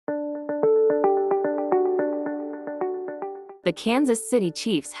The Kansas City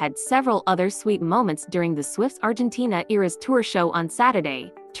Chiefs had several other sweet moments during the Swift's Argentina Eras Tour show on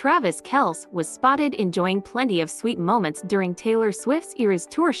Saturday. Travis Kelce was spotted enjoying plenty of sweet moments during Taylor Swift's Eras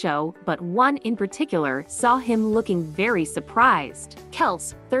Tour show, but one in particular saw him looking very surprised.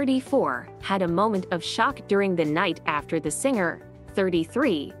 Kelce, 34, had a moment of shock during the night after the singer,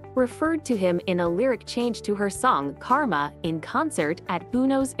 33, referred to him in a lyric change to her song Karma in concert at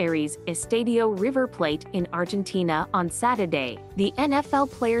Buenos Aires Estadio River Plate in Argentina on Saturday. The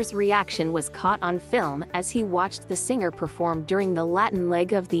NFL player's reaction was caught on film as he watched the singer perform during the Latin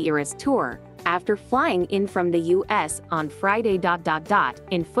leg of the Eras Tour, after flying in from the U.S. on Friday.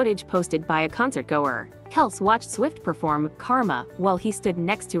 In footage posted by a concertgoer, Kelce watched Swift perform Karma while he stood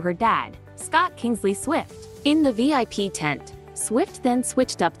next to her dad, Scott Kingsley Swift, in the VIP tent. Swift then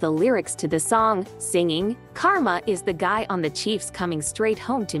switched up the lyrics to the song, singing, "Karma is the guy on the Chiefs coming straight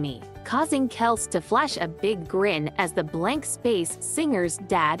home to me," causing Kelce to flash a big grin as the blank space singer's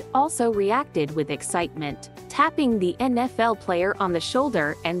dad also reacted with excitement, tapping the NFL player on the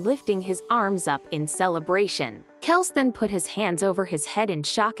shoulder and lifting his arms up in celebration. Kelce then put his hands over his head in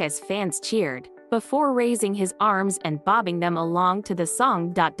shock as fans cheered, before raising his arms and bobbing them along to the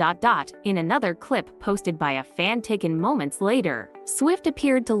song. In another clip posted by a fan taken moments later, Swift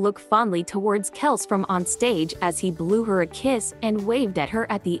appeared to look fondly towards Kelce from on stage as he blew her a kiss and waved at her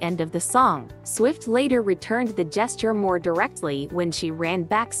at the end of the song. Swift later returned the gesture more directly when she ran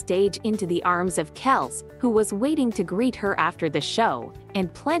backstage into the arms of Kelce, who was waiting to greet her after the show,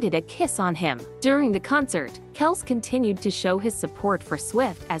 and planted a kiss on him. During the concert, Kelce continued to show his support for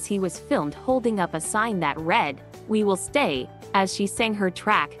Swift as he was filmed holding up a sign that read, "We will stay," as she sang her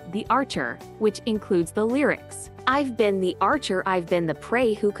track, The Archer, which includes the lyrics, "I've been the archer, I've been the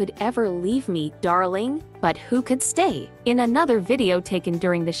prey, who could ever leave me, darling? But who could stay?" In another video taken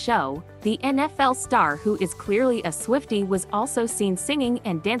during the show, the NFL star, who is clearly a Swiftie, was also seen singing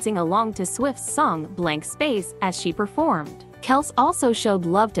and dancing along to Swift's song Blank Space as she performed. Kelce also showed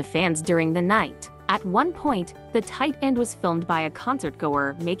love to fans during the night. At one point, the tight end was filmed by a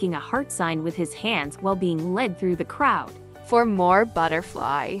concertgoer making a heart sign with his hands while being led through the crowd. For more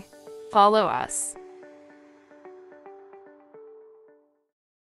Butterfly, follow us.